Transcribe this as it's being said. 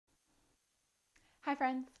Hi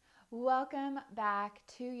friends, welcome back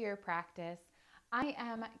to your practice. I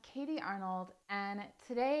am Katie Arnold and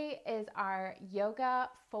today is our yoga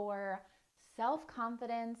for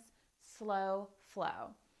self-confidence, slow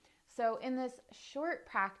flow. So in this short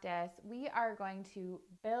practice, we are going to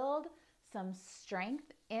build some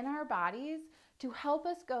strength in our bodies to help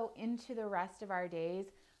us go into the rest of our days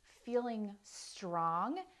feeling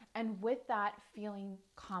strong and with that feeling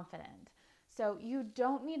confident. So you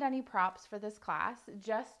don't need any props for this class,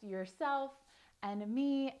 just yourself and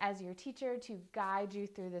me as your teacher to guide you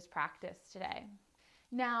through this practice today.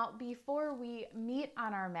 Now, before we meet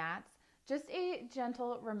on our mats, just a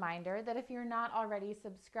gentle reminder that if you're not already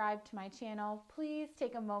subscribed to my channel, please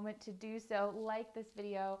take a moment to do so, like this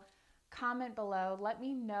video, comment below, let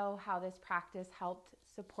me know how this practice helped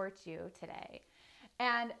support you today.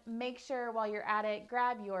 And make sure while you're at it,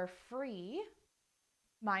 grab your free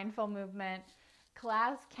mindful movement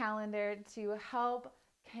class calendar to help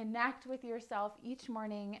connect with yourself each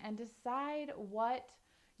morning and decide what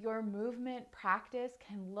your movement practice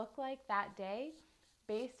can look like that day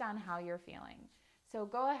based on how you're feeling. So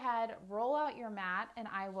go ahead, roll out your mat, and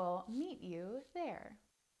I will meet you there.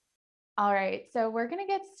 All right, so we're gonna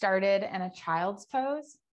get started in a child's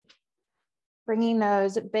pose. Bringing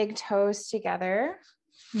those big toes together,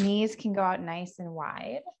 knees can go out nice and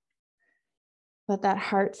wide. Let that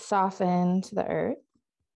heart soften to the earth.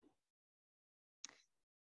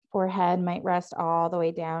 Forehead might rest all the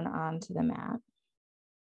way down onto the mat.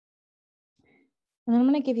 And then I'm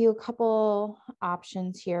going to give you a couple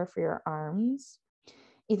options here for your arms.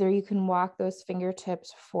 Either you can walk those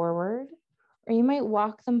fingertips forward, or you might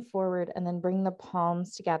walk them forward and then bring the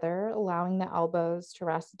palms together, allowing the elbows to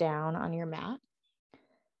rest down on your mat.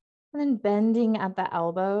 And then bending at the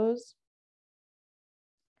elbows,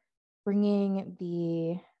 bringing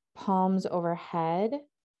the palms overhead,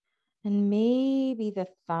 and maybe the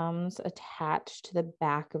thumbs attached to the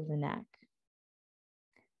back of the neck.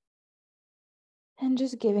 And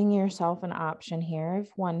just giving yourself an option here if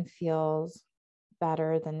one feels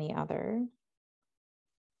better than the other.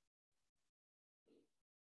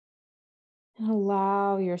 And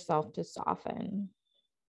allow yourself to soften.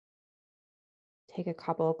 Take a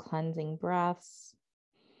couple cleansing breaths.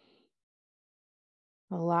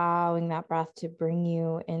 Allowing that breath to bring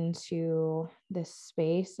you into this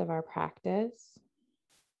space of our practice.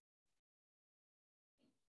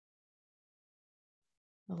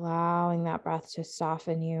 Allowing that breath to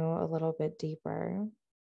soften you a little bit deeper.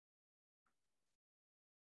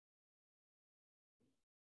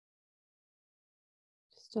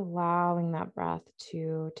 Just allowing that breath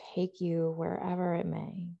to take you wherever it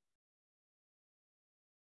may.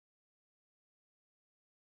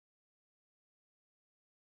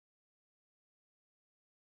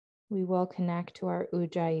 We will connect to our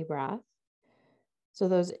Ujjayi breath. So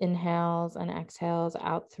those inhales and exhales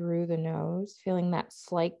out through the nose, feeling that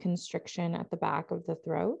slight constriction at the back of the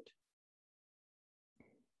throat.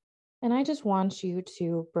 And I just want you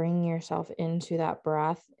to bring yourself into that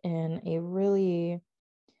breath in a really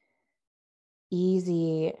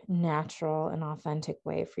easy, natural, and authentic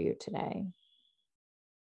way for you today.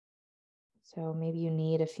 So maybe you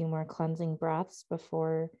need a few more cleansing breaths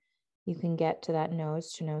before you can get to that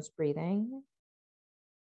nose to nose breathing.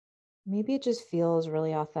 Maybe it just feels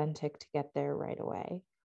really authentic to get there right away.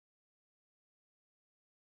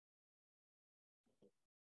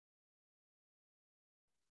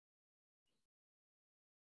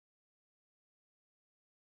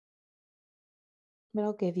 But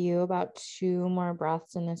I'll give you about 2 more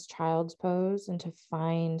breaths in this child's pose and to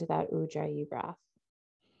find that Ujjayi breath.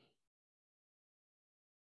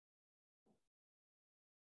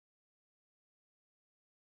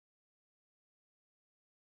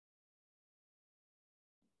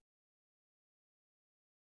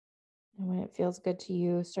 And when it feels good to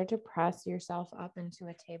you, start to press yourself up into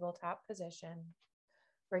a tabletop position,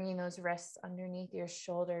 bringing those wrists underneath your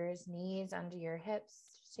shoulders, knees under your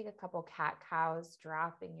hips. Just take a couple cat cows,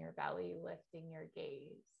 dropping your belly, lifting your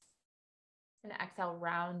gaze. And exhale,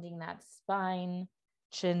 rounding that spine,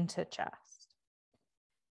 chin to chest.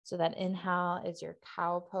 So that inhale is your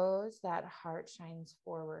cow pose, that heart shines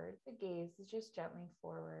forward. The gaze is just gently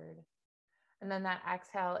forward. And then that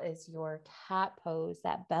exhale is your cat pose,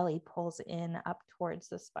 that belly pulls in up towards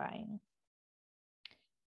the spine.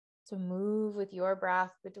 So move with your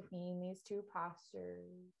breath between these two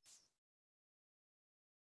postures.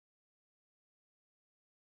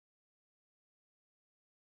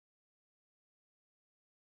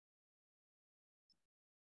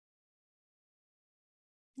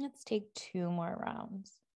 Let's take 2 more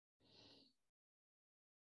rounds.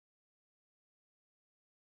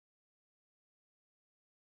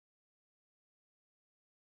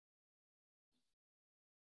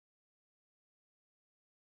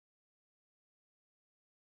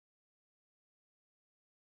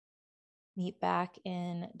 Meet back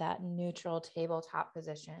in that neutral tabletop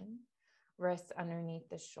position. Wrists underneath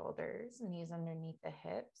the shoulders, knees underneath the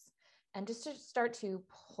hips, and just to start to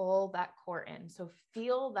pull that core in. So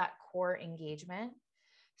feel that core engagement,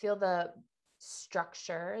 feel the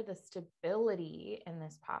structure, the stability in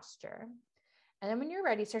this posture. And then when you're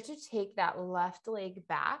ready, start to take that left leg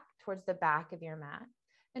back towards the back of your mat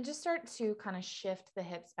and just start to kind of shift the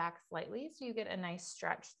hips back slightly so you get a nice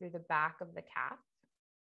stretch through the back of the calf.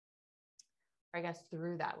 Or I guess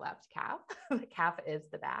through that left calf. The calf is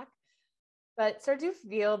the back. But start to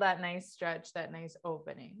feel that nice stretch, that nice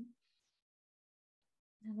opening.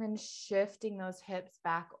 And then shifting those hips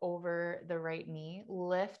back over the right knee,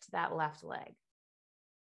 lift that left leg.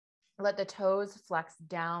 Let the toes flex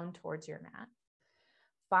down towards your mat.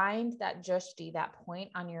 Find that jushti, that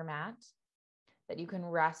point on your mat that you can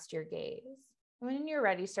rest your gaze. When you're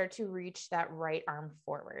ready, start to reach that right arm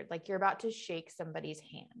forward, like you're about to shake somebody's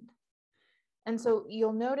hand. And so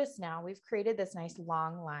you'll notice now we've created this nice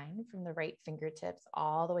long line from the right fingertips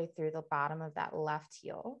all the way through the bottom of that left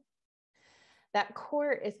heel. That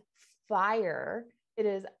core is fire. It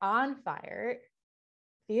is on fire.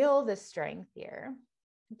 Feel the strength here.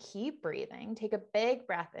 Keep breathing. Take a big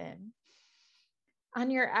breath in. On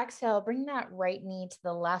your exhale, bring that right knee to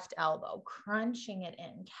the left elbow, crunching it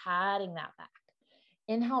in, catting that back.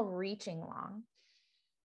 Inhale, reaching long.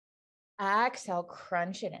 Exhale,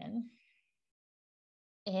 crunch it in.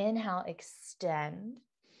 Inhale, extend.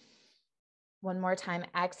 One more time,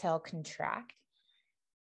 exhale, contract.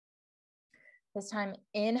 This time,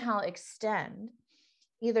 inhale, extend.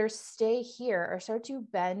 Either stay here or start to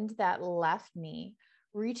bend that left knee,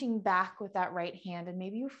 reaching back with that right hand, and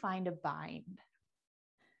maybe you find a bind.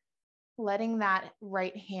 Letting that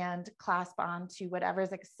right hand clasp onto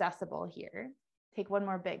whatever's accessible here. Take one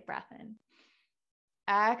more big breath in.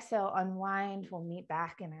 Exhale, unwind. We'll meet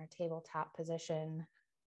back in our tabletop position.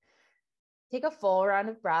 Take a full round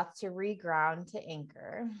of breath to reground, to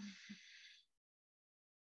anchor.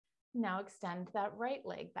 Now extend that right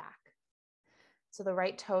leg back. So the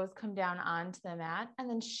right toes come down onto the mat and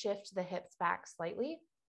then shift the hips back slightly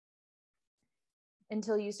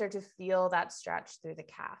until you start to feel that stretch through the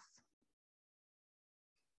calf.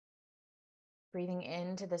 Breathing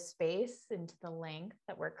into the space, into the length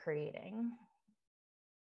that we're creating.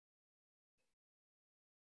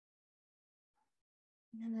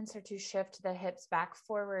 And then start to shift the hips back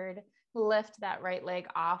forward. Lift that right leg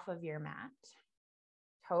off of your mat.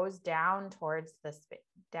 Toes down towards the space,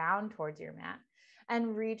 down towards your mat.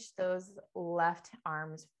 And reach those left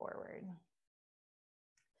arms forward.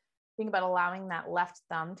 Think about allowing that left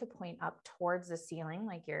thumb to point up towards the ceiling,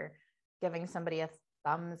 like you're giving somebody a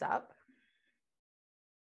thumbs up.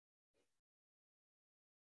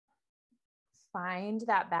 Find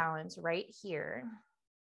that balance right here.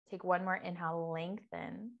 Take one more inhale,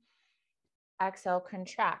 lengthen. Exhale,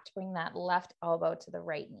 contract. Bring that left elbow to the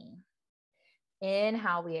right knee.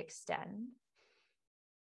 Inhale, we extend.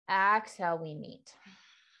 Exhale, we meet.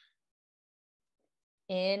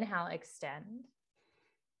 Inhale, extend.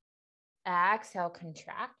 Exhale,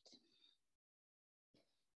 contract.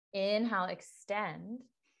 Inhale, extend.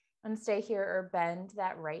 And stay here or bend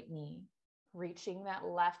that right knee, reaching that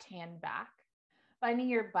left hand back. Finding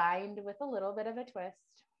your bind with a little bit of a twist.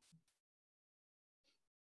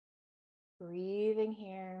 Breathing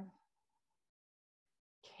here.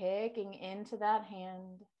 Kicking into that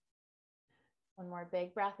hand. One more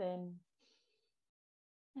big breath in.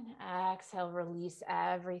 And exhale, release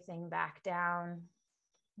everything back down.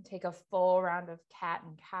 Take a full round of cat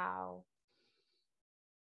and cow.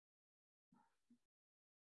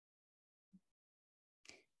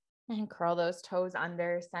 And curl those toes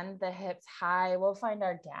under, send the hips high. We'll find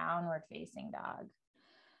our downward facing dog.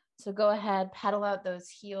 So go ahead, pedal out those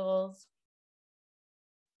heels.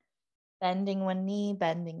 Bending one knee,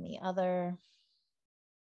 bending the other.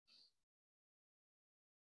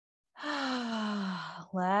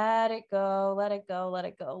 Let it go, let it go, let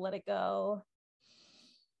it go, let it go.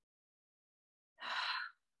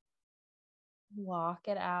 Walk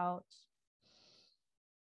it out.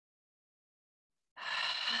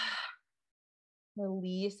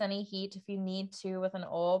 Release any heat if you need to with an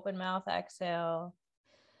open mouth exhale.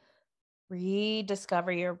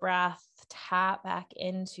 Rediscover your breath. Tap back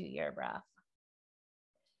into your breath.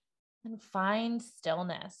 And find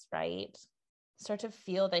stillness, right? Start to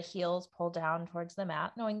feel the heels pull down towards the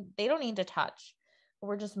mat, knowing they don't need to touch.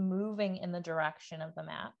 We're just moving in the direction of the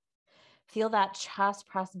mat. Feel that chest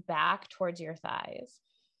press back towards your thighs.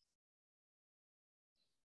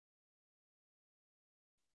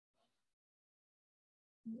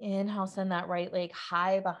 Inhale, send that right leg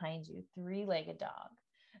high behind you, three-legged dog.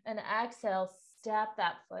 And exhale, step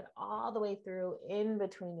that foot all the way through in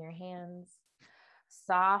between your hands.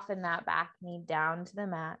 Soften that back knee down to the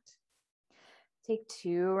mat. Take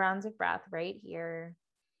 2 rounds of breath right here.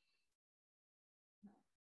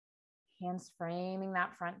 Hands framing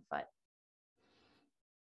that front foot.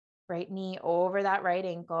 Right knee over that right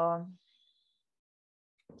ankle.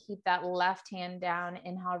 Keep that left hand down.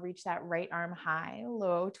 Inhale, reach that right arm high,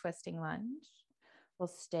 low twisting lunge. We'll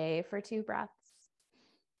stay for 2 breaths.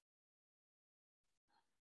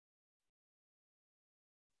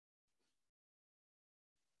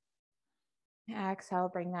 Exhale,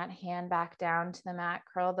 bring that hand back down to the mat.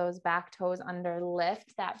 Curl those back toes under.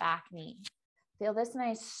 Lift that back knee. Feel this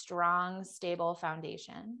nice, strong, stable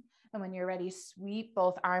foundation. And when you're ready, sweep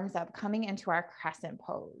both arms up, coming into our crescent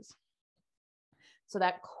pose. So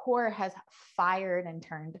that core has fired and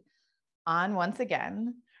turned on once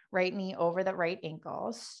again. Right knee over the right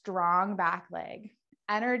ankle, strong back leg,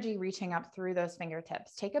 energy reaching up through those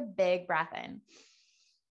fingertips. Take a big breath in.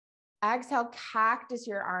 Exhale, cactus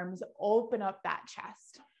your arms, open up that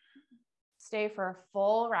chest. Stay for a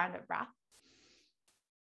full round of breath.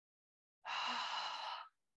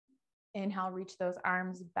 Inhale, reach those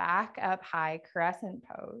arms back up high, crescent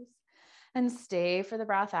pose, and stay for the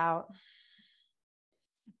breath out.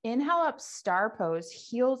 Inhale up, star pose,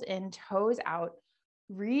 heels in, toes out,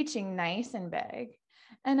 reaching nice and big.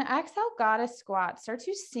 And exhale, goddess squat. Start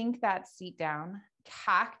to sink that seat down.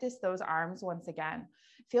 Cactus those arms once again.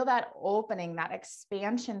 Feel that opening, that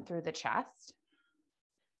expansion through the chest.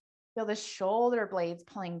 Feel the shoulder blades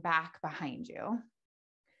pulling back behind you.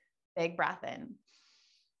 Big breath in.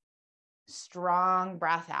 Strong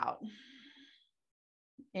breath out.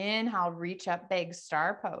 Inhale, reach up, big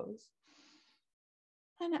star pose.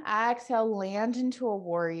 And exhale, land into a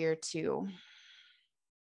warrior 2.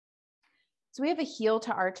 So we have a heel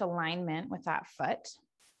to arch alignment with that foot.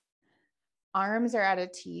 Arms are at a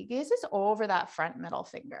T. Gaze is over that front middle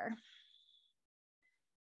finger.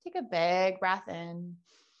 Take a big breath in.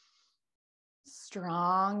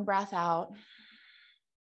 Strong breath out.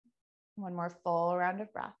 One more full round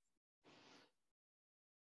of breath.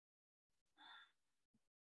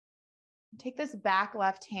 Take this back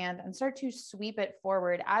left hand and start to sweep it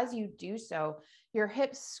forward. As you do so, your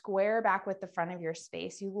hips square back with the front of your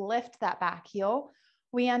space. You lift that back heel.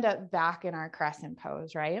 We end up back in our crescent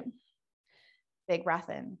pose, right? Big breath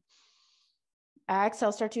in.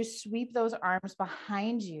 Exhale, start to sweep those arms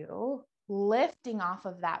behind you, lifting off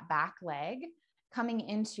of that back leg, coming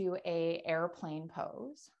into an airplane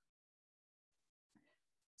pose.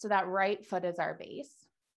 So that right foot is our base.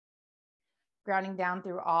 Grounding down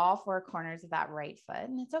through all 4 corners of that right foot.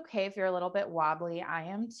 And it's okay if you're a little bit wobbly. I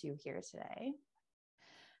am too here today.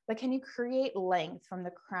 But can you create length from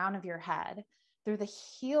the crown of your head through the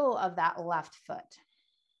heel of that left foot?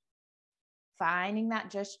 Finding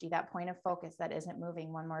that drishti, that point of focus that isn't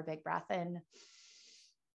moving. One more big breath in.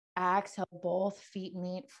 Exhale, both feet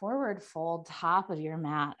meet, forward fold, top of your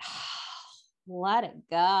mat. Let it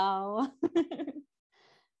go.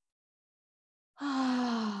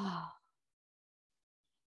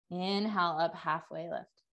 Inhale up, halfway lift.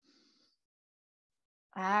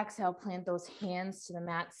 Exhale, plant those hands to the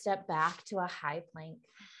mat, step back to a high plank.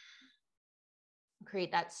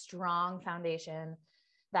 Create that strong foundation,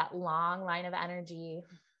 that long line of energy.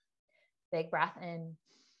 Big breath in.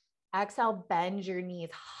 Exhale, bend your knees,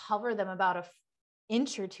 hover them about an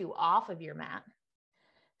inch or 2 off of your mat.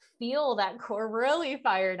 Feel that core really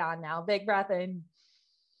fired on now. Big breath in.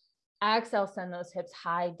 Exhale, send those hips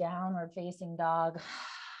high, downward facing dog.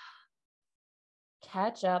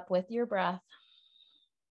 Catch up with your breath.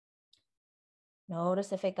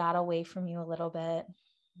 Notice if it got away from you a little bit.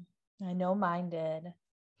 I know mine did.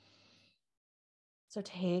 So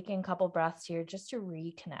taking a couple breaths here just to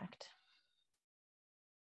reconnect.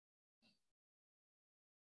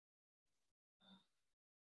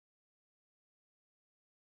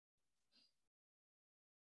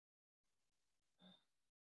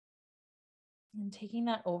 And taking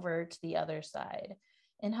that over to the other side.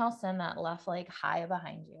 Inhale, send that left leg high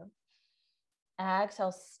behind you.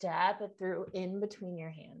 Exhale, step it through in between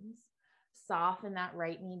your hands. Soften that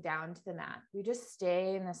right knee down to the mat. We just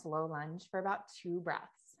stay in this low lunge for about 2 breaths.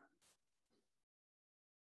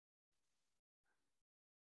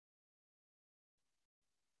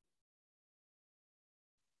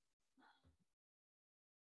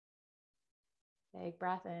 Big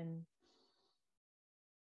breath in.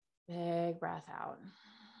 Big breath out.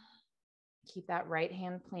 Keep that right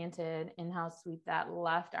hand planted. Inhale, sweep that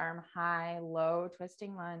left arm high, low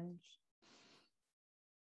twisting lunge.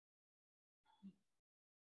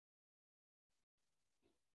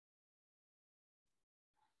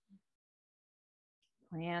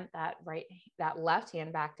 Plant that left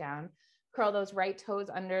hand back down. Curl those right toes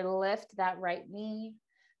under, lift that right knee.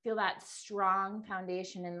 Feel that strong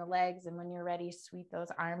foundation in the legs. And when you're ready, sweep those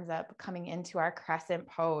arms up, coming into our crescent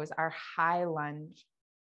pose, our high lunge.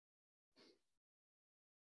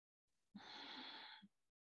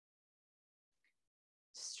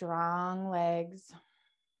 Strong legs.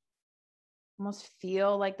 Almost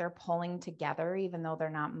feel like they're pulling together, even though they're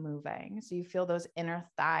not moving. So you feel those inner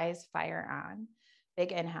thighs fire on.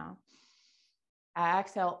 Big inhale.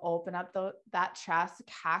 Exhale, open up that chest,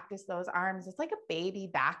 cactus those arms. It's like a baby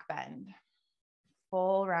back bend.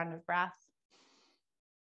 Full round of breath.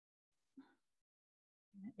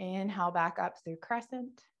 Inhale back up through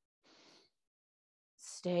crescent.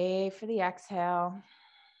 Stay for the exhale.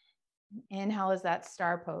 Inhale is that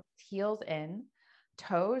star pose. Heels in,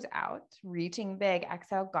 toes out, reaching big.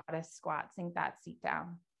 Exhale, goddess squat. Sink that seat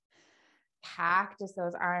down. Cactus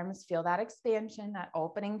those arms. Feel that expansion, that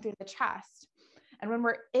opening through the chest. And when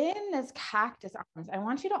we're in this cactus arms, I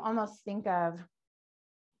want you to almost think of,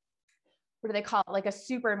 what do they call it? Like a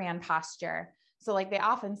Superman posture. So like they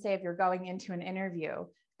often say, if you're going into an interview,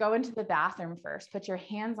 go into the bathroom first, put your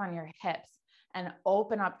hands on your hips and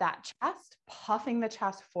open up that chest, puffing the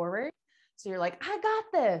chest forward. So you're like, I got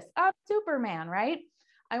this, I'm Superman, right?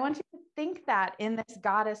 I want you to think that in this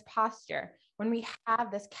goddess posture when we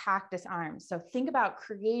have this cactus arm. So think about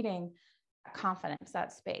creating that confidence,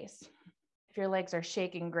 that space. If your legs are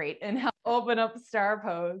shaking, great. Inhale, open up star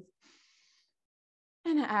pose.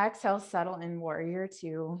 And exhale, settle in warrior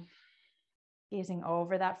two. Gazing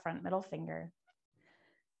over that front middle finger.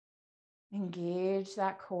 Engage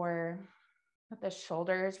that core. Let the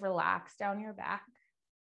shoulders relax down your back.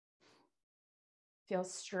 Feel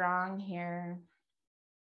strong here.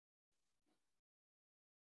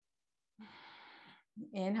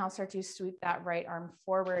 Inhale, start to sweep that right arm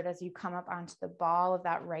forward as you come up onto the ball of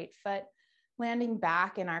that right foot, landing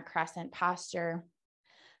back in our crescent posture.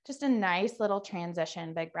 Just a nice little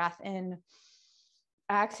transition. Big breath in.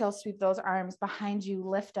 Exhale, sweep those arms behind you,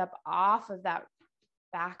 lift up off of that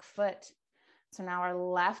back foot. So now our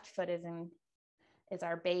left foot is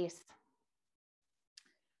our base.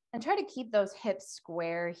 And try to keep those hips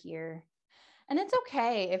square here. And it's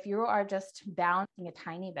okay if you are just balancing a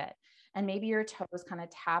tiny bit and maybe your toes kind of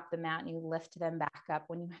tap the mat and you lift them back up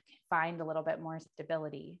when you find a little bit more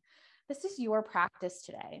stability. This is your practice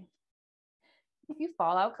today. If you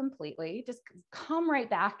fall out completely, just come right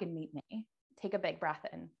back and meet me. Take a big breath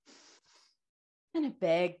in and a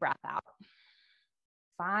big breath out.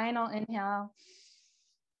 Final inhale.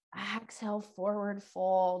 Exhale, forward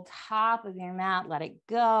fold, top of your mat. Let it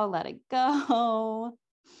go, let it go.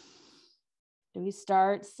 Do we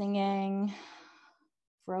start singing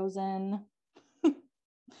Frozen?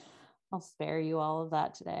 I'll spare you all of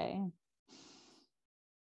that today.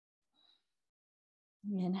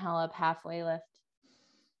 Inhale up, halfway lift.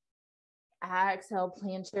 Exhale,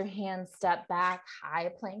 plant your hands, step back,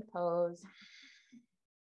 high plank pose.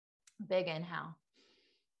 Big inhale.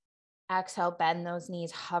 Exhale, bend those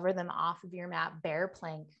knees, hover them off of your mat, bear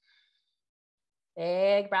plank.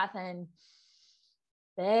 Big breath in,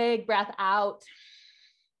 big breath out.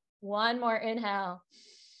 One more inhale.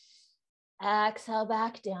 Exhale,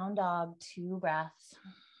 back down dog, 2 breaths.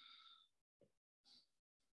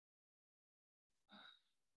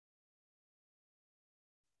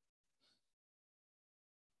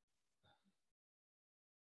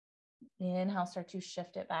 Inhale, start to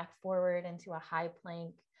shift it back forward into a high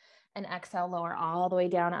plank. And exhale, lower all the way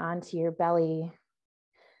down onto your belly.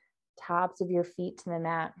 Tops of your feet to the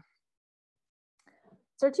mat.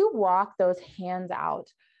 Start to walk those hands out.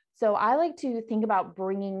 So I like to think about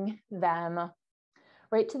bringing them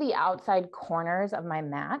right to the outside corners of my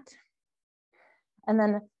mat. And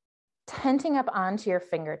then tenting up onto your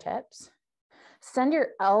fingertips. Send your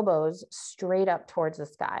elbows straight up towards the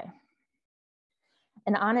sky.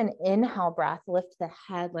 And on an inhale breath, lift the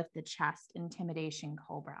head, lift the chest, intimidation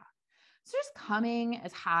cobra. So just coming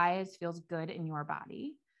as high as feels good in your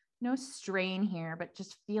body. No strain here, but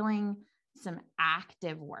just feeling some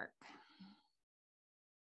active work.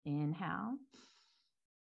 Inhale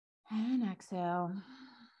and exhale.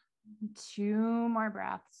 2 more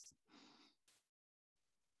breaths.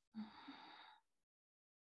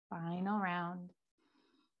 Final round.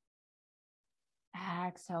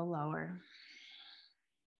 Exhale, lower.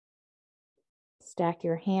 Stack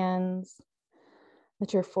your hands.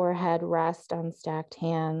 Let your forehead rest on stacked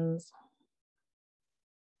hands.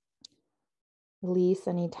 Release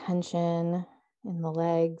any tension in the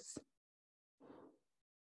legs.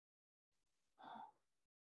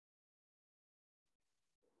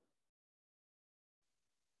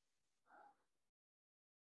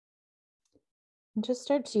 And just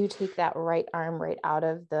start to take that right arm right out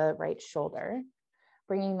of the right shoulder,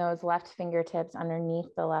 bringing those left fingertips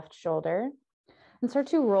underneath the left shoulder, and start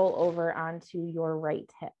to roll over onto your right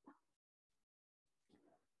hip.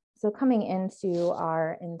 So coming into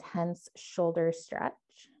our intense shoulder stretch,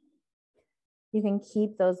 you can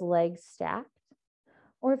keep those legs stacked,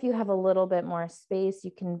 or if you have a little bit more space,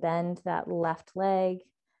 you can bend that left leg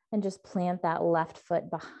and just plant that left foot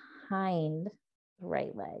behind the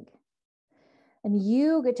right leg. And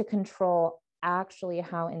you get to control actually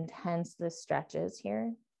how intense this stretch is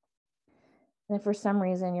here. And if for some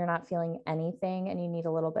reason you're not feeling anything and you need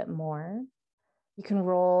a little bit more, you can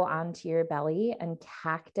roll onto your belly and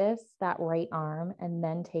cactus that right arm, and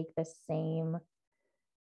then take the same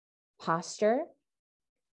posture,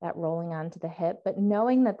 that rolling onto the hip, but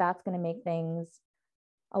knowing that that's going to make things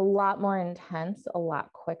a lot more intense, a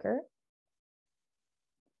lot quicker.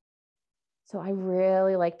 So I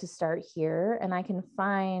really like to start here, and I can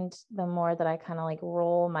find the more that I kind of like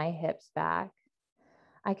roll my hips back,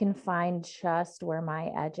 I can find just where my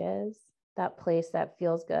edge is, that place that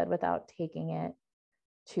feels good without taking it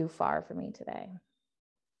too far for me today.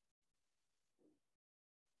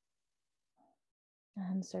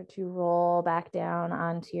 And start to roll back down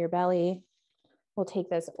onto your belly. We'll take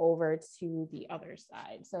this over to the other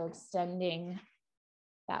side. So extending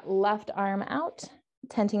that left arm out,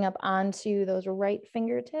 tenting up onto those right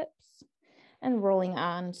fingertips, and rolling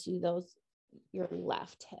onto those your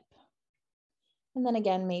left hip. And then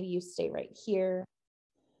again, maybe you stay right here.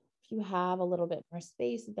 If you have a little bit more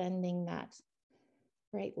space, bending that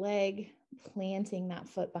right leg, planting that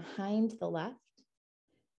foot behind the left.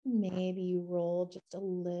 Maybe you roll just a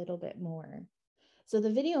little bit more. So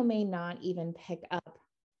the video may not even pick up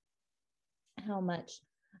how much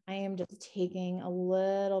I am just taking a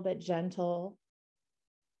little bit gentle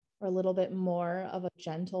or a little bit more of a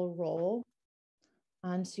gentle roll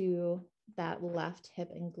onto that left hip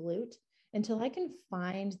and glute until I can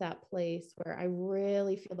find that place where I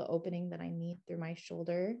really feel the opening that I need through my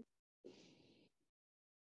shoulder.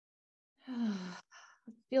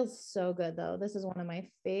 It feels so good though. This is one of my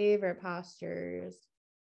favorite postures.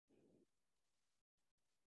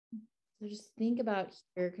 So just think about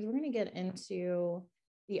here, because we're going to get into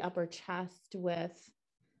the upper chest with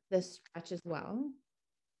this stretch as well.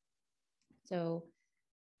 So,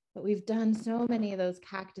 but we've done so many of those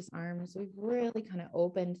cactus arms. We've really kind of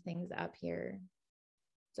opened things up here.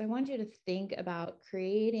 So I want you to think about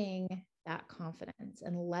creating that confidence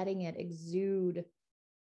and letting it exude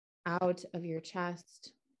out of your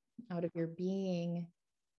chest, out of your being.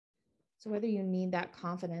 So whether you need that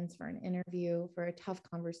confidence for an interview, for a tough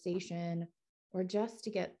conversation, or just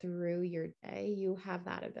to get through your day, you have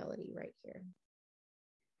that ability right here.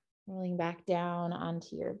 Rolling back down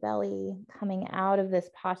onto your belly, coming out of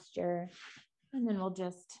this posture, and then we'll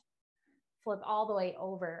just flip all the way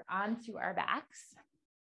over onto our backs,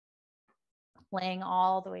 laying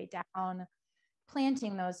all the way down,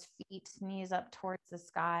 planting those feet, knees up towards the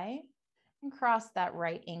sky, and cross that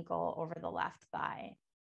right ankle over the left thigh.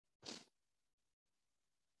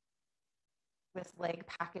 This leg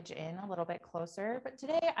package in a little bit closer, but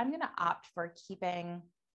today I'm going to opt for keeping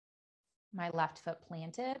my left foot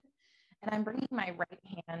planted, and I'm bringing my right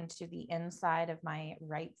hand to the inside of my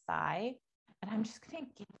right thigh, and I'm just going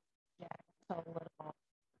to give it a little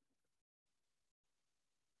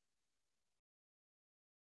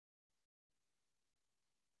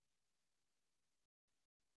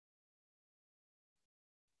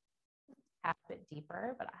tap it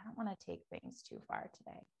deeper, but I don't want to take things too far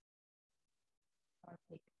today. I don't want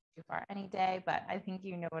to take it too far any day, but I think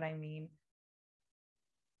you know what I mean.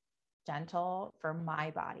 Gentle for my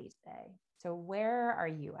body today. So where are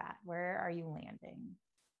you at? Where are you landing?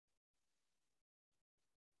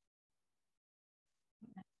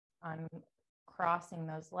 On crossing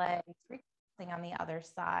those legs, recrossing on the other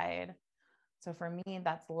side. So for me,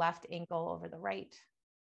 that's left ankle over the right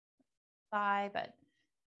thigh, but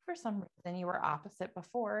for some reason you were opposite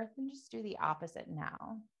before, then just do the opposite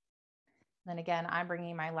now. Then again, I'm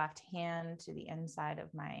bringing my left hand to the inside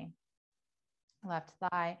of my left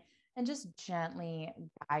thigh and just gently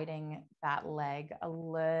guiding that leg a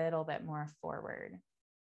little bit more forward.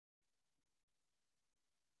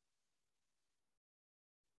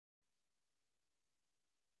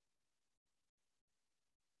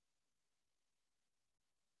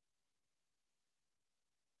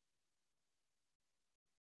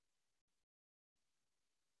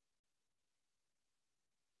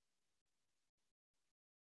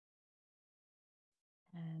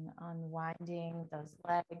 And unwinding those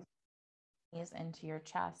legs, knees into your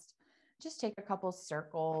chest. Just take a couple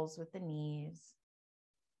circles with the knees.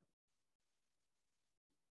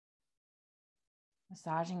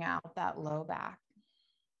 Massaging out that low back.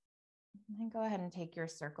 And then go ahead and take your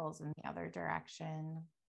circles in the other direction.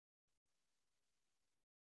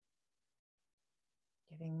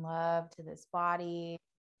 Giving love to this body.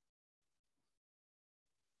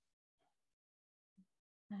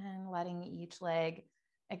 And letting each leg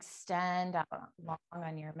extend out long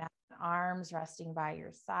on your mat, arms resting by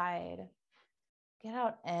your side. Get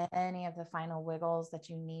out any of the final wiggles that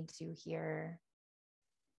you need to here.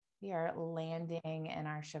 We are landing in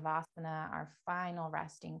our Shavasana, our final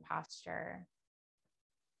resting posture.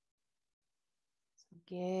 So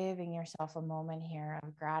giving yourself a moment here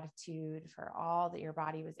of gratitude for all that your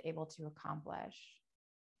body was able to accomplish.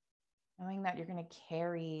 Knowing that you're going to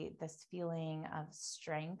carry this feeling of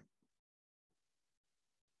strength,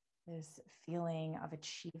 this feeling of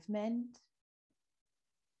achievement,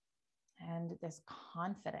 and this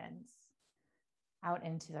confidence out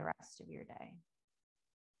into the rest of your day.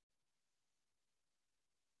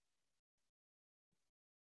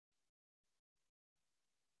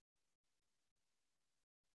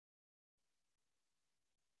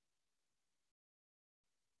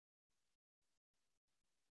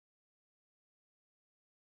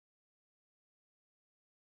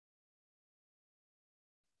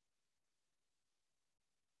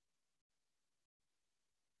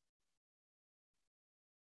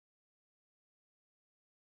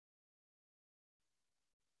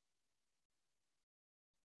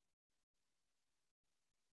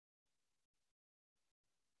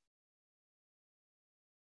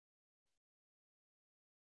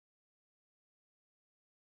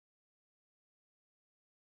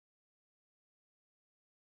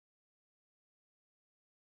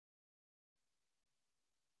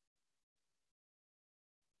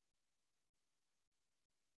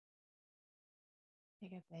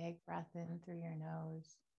 Take a big breath in through your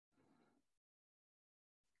nose.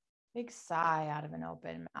 Big sigh out of an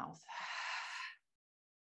open mouth.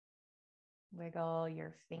 Wiggle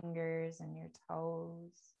your fingers and your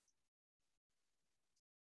toes.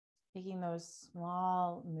 Taking those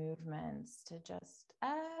small movements to just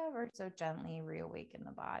ever so gently reawaken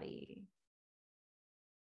the body.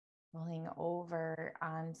 Rolling over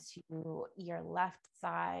onto your left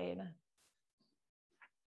side.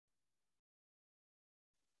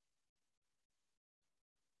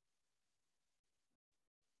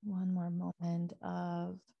 One more moment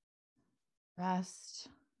of rest,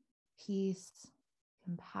 peace,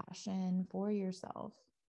 compassion for yourself.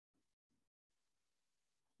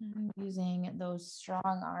 And using those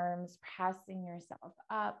strong arms, pressing yourself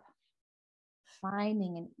up,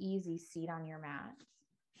 finding an easy seat on your mat.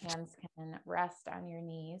 Hands can rest on your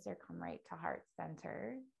knees or come right to heart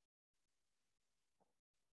center.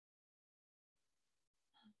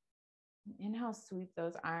 Inhale, sweep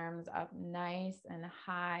those arms up nice and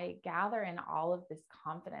high. Gather in all of this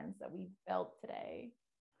confidence that we've built today.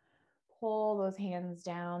 Pull those hands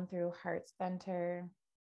down through heart center.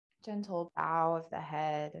 Gentle bow of the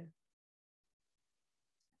head.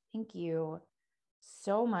 Thank you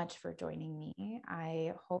so much for joining me.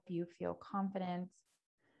 I hope you feel confident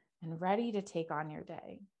and ready to take on your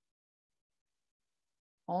day.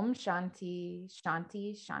 Om Shanti,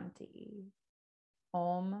 Shanti, Shanti.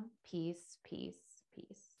 Om, peace, peace,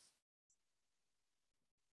 peace.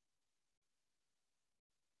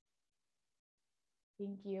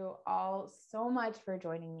 Thank you all so much for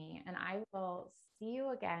joining me, and I will see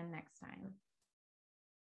you again next time.